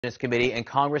Committee. And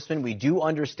Congressman, we do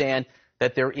understand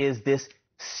that there is this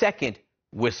second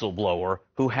whistleblower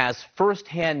who has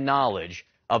firsthand knowledge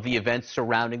of the events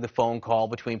surrounding the phone call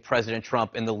between President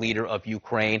Trump and the leader of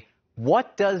Ukraine.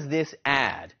 What does this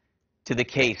add to the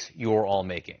case you're all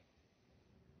making?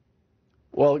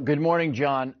 Well, good morning,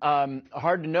 John.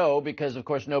 Hard to know because, of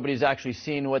course, nobody's actually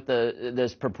seen what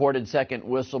this purported second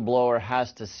whistleblower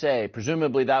has to say.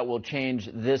 Presumably that will change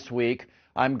this week.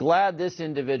 I'm glad this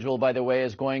individual, by the way,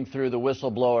 is going through the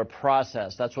whistleblower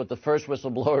process. That's what the first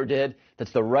whistleblower did.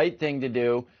 That's the right thing to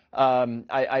do.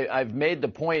 I've made the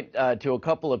point to a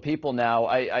couple of people now.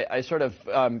 I sort of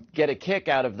get a kick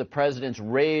out of the president's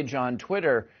rage on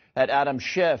Twitter at Adam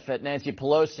Schiff, at Nancy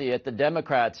Pelosi, at the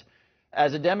Democrats.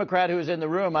 As a Democrat who's in the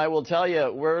room, I will tell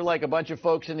you, we're like a bunch of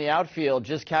folks in the outfield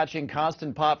just catching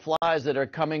constant pop flies that are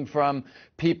coming from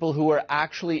people who are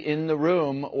actually in the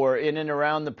room or in and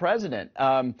around the president.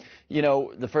 You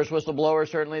know, the first whistleblower,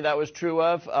 certainly that was true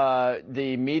of.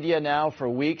 The media now for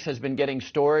weeks has been getting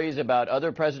stories about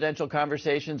other presidential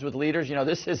conversations with leaders. You know,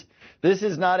 this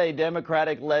is not a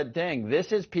Democratic-led thing.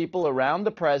 This is people around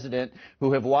the president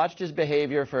who have watched his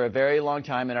behavior for a very long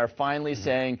time and are finally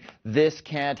saying, this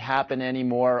can't happen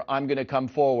anymore. I'm going to come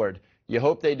forward. You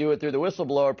hope they do it through the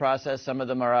whistleblower process. Some of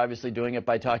them are obviously doing it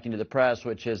by talking to the press,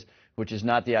 which is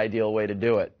not the ideal way to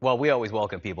do it. Well, we always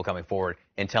welcome people coming forward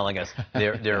and telling us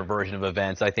their version of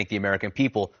events. I think the American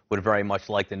people would very much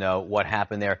like to know what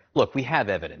happened there. Look, we have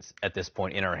evidence at this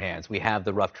point in our hands. We have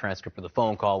the rough transcript of the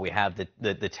phone call. We have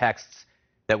the texts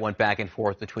that went back and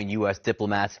forth between U.S.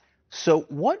 diplomats. So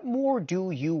what more do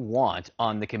you want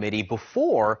on the committee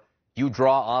before you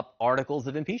draw up articles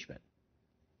of impeachment?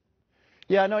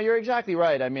 Yeah, no, you're exactly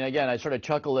right. I mean, again, I sort of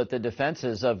chuckle at the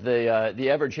defenses of the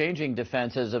ever-changing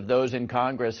defenses of those in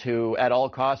Congress who, at all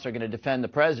costs, are going to defend the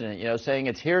president, you know, saying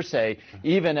it's hearsay.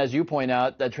 Even, as you point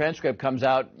out, the transcript comes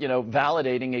out, you know,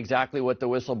 validating exactly what the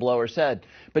whistleblower said.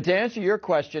 But to answer your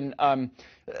question,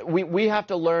 we have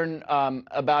to learn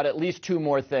about at least two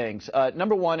more things.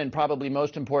 Number one, and probably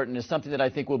most important, is something that I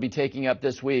think we'll be taking up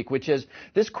this week, which is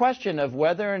this question of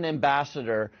whether an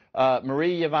ambassador,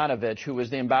 Marie Yovanovitch, who was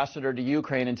the ambassador to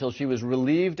Ukraine until she was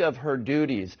relieved of her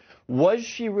duties, was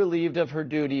she relieved of her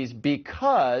duties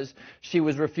because she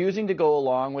was refusing to go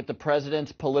along with the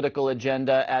president's political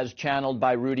agenda as channeled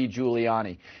by Rudy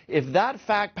Giuliani? If that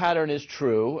fact pattern is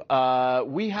true,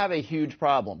 we have a huge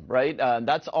problem, right?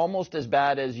 That's almost as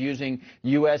bad as using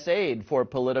U.S. aid for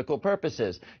political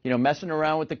purposes. You know, messing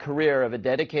around with the career of a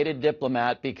dedicated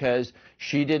diplomat because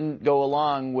she didn't go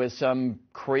along with some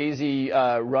crazy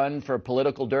run for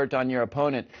political dirt on your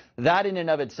opponent. That in and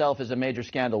of itself is a major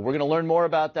scandal. We're going to learn more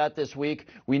about that this week.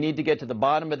 We need to get to the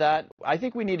bottom of that. I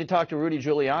think we need to talk to Rudy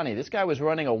Giuliani. This guy was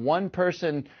running a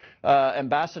one-person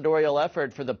ambassadorial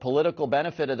effort for the political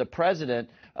benefit of the president.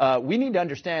 We need to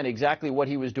understand exactly what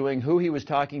he was doing, who he was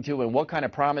talking to, and what kind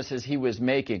of promises he was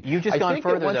making. You've just gone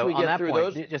further, though, on that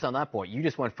point. Just on that point, you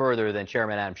just went further than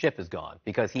Chairman Adam Schiff has gone,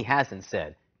 because he hasn't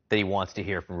said that he wants to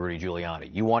hear from Rudy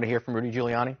Giuliani. You want to hear from Rudy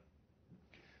Giuliani?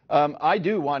 I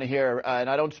do want to hear, and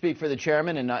I don't speak for the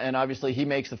chairman, and obviously he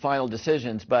makes the final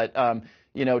decisions, but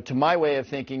you know, to my way of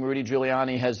thinking, Rudy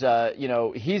Giuliani has, you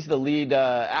know, he's the lead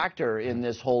actor in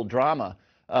this whole drama.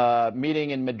 Meeting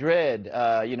in Madrid,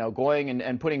 you know, going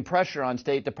and putting pressure on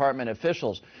State Department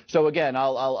officials. So again,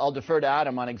 I'll defer to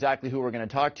Adam on exactly who we're going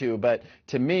to talk to. But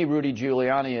to me, Rudy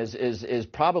Giuliani is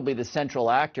probably the central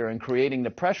actor in creating the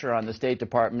pressure on the State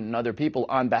Department and other people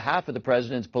on behalf of the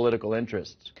president's political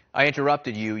interests. I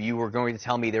interrupted you. You were going to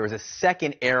tell me there was a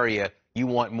second area you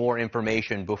want more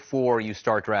information before you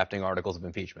start drafting articles of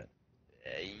impeachment.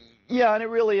 Yeah, and it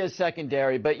really is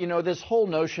secondary. But, you know, this whole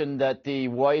notion that the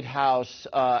White House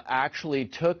actually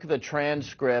took the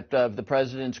transcript of the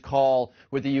president's call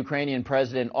with the Ukrainian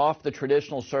president off the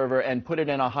traditional server and put it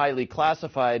in a highly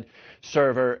classified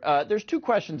server, there's two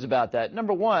questions about that.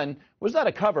 Number one, was that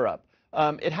a cover-up?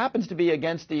 It happens to be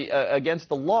against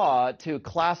the law to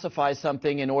classify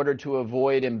something in order to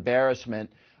avoid embarrassment.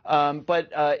 But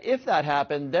if that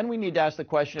happened, then we need to ask the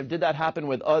question of, did that happen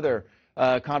with other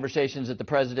conversations that the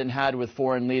president had with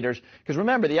foreign leaders? Because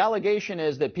remember, the allegation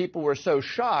is that people were so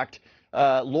shocked,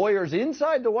 lawyers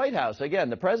inside the White House, again,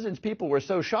 the president's people were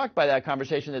so shocked by that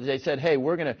conversation that they said, hey,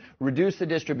 we're going to reduce the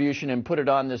distribution and put it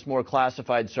on this more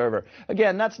classified server.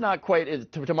 Again, that's not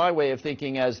quite, to my way of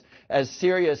thinking, as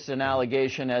serious an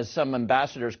allegation as some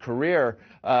ambassador's career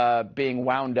being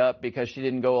wound up because she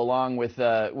didn't go along with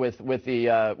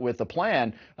the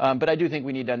plan. But I do think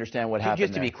we need to understand what happened.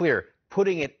 Just to be clear,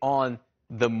 putting it on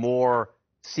the more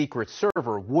secret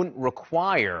server wouldn't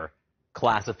require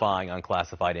classifying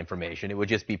unclassified information. It would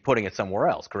just be putting it somewhere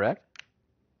else, correct?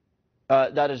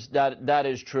 That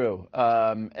is true,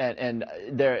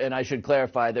 and I should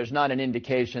clarify. There's not an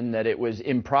indication that it was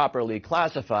improperly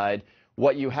classified.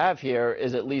 What you have here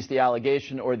is at least the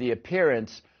allegation or the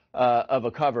appearance of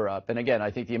a cover-up. And again,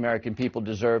 I think the American people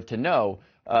deserve to know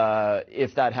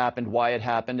if that happened, why it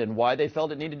happened, and why they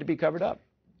felt it needed to be covered up.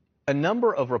 A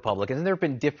number of Republicans, and there have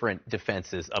been different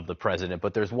defenses of the president,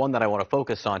 but there's one that I want to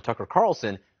focus on. Tucker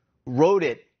Carlson wrote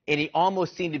it, and he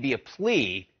almost seemed to be a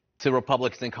plea to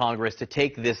Republicans in Congress to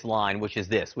take this line, which is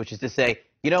to say,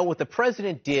 you know, what the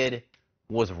president did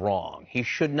was wrong. He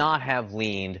should not have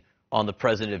leaned on the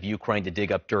president of Ukraine to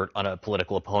dig up dirt on a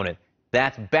political opponent.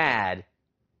 That's bad,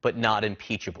 but not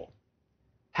impeachable.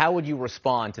 How would you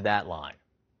respond to that line?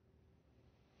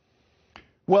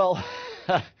 Well,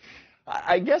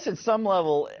 I guess at some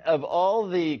level, of all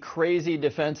the crazy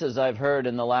defenses I've heard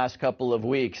in the last couple of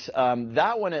weeks,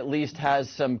 that one at least has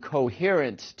some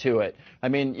coherence to it. I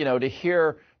mean, you know, to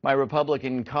hear my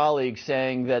Republican colleagues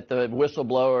saying that the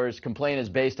whistleblower's complaint is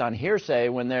based on hearsay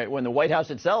when the White House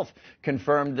itself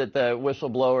confirmed that the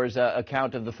whistleblower's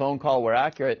account of the phone call were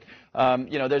accurate,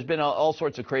 you know, there's been all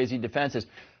sorts of crazy defenses.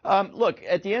 Look,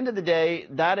 at the end of the day,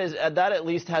 that at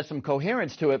least has some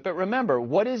coherence to it. But remember,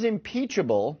 what is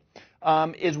impeachable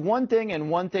is one thing and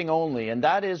one thing only, and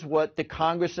that is what the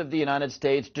Congress of the United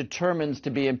States determines to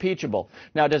be impeachable.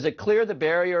 Now, does it clear the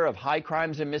barrier of high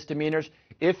crimes and misdemeanors?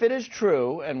 If it is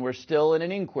true, and we're still in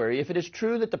an inquiry, if it is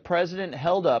true that the president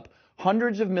held up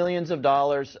hundreds of millions of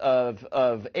dollars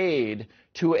of aid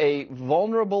to a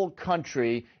vulnerable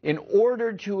country in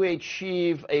order to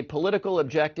achieve a political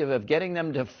objective of getting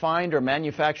them to find or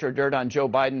manufacture dirt on Joe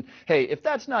Biden, hey, if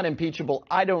that's not impeachable,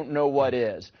 I don't know what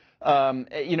is.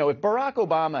 You know, if Barack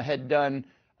Obama had done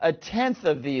a tenth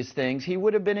of these things, he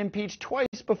would have been impeached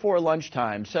twice before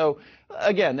lunchtime. So,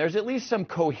 again, there's at least some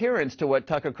coherence to what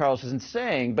Tucker Carlson is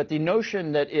saying, but the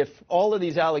notion that if all of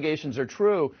these allegations are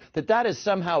true, that is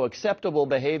somehow acceptable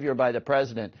behavior by the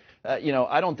president, you know,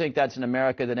 I don't think that's an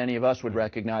America that any of us would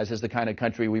recognize as the kind of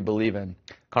country we believe in.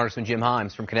 Congressman Jim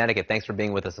Himes from Connecticut, thanks for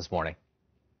being with us this morning.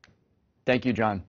 Thank you, John.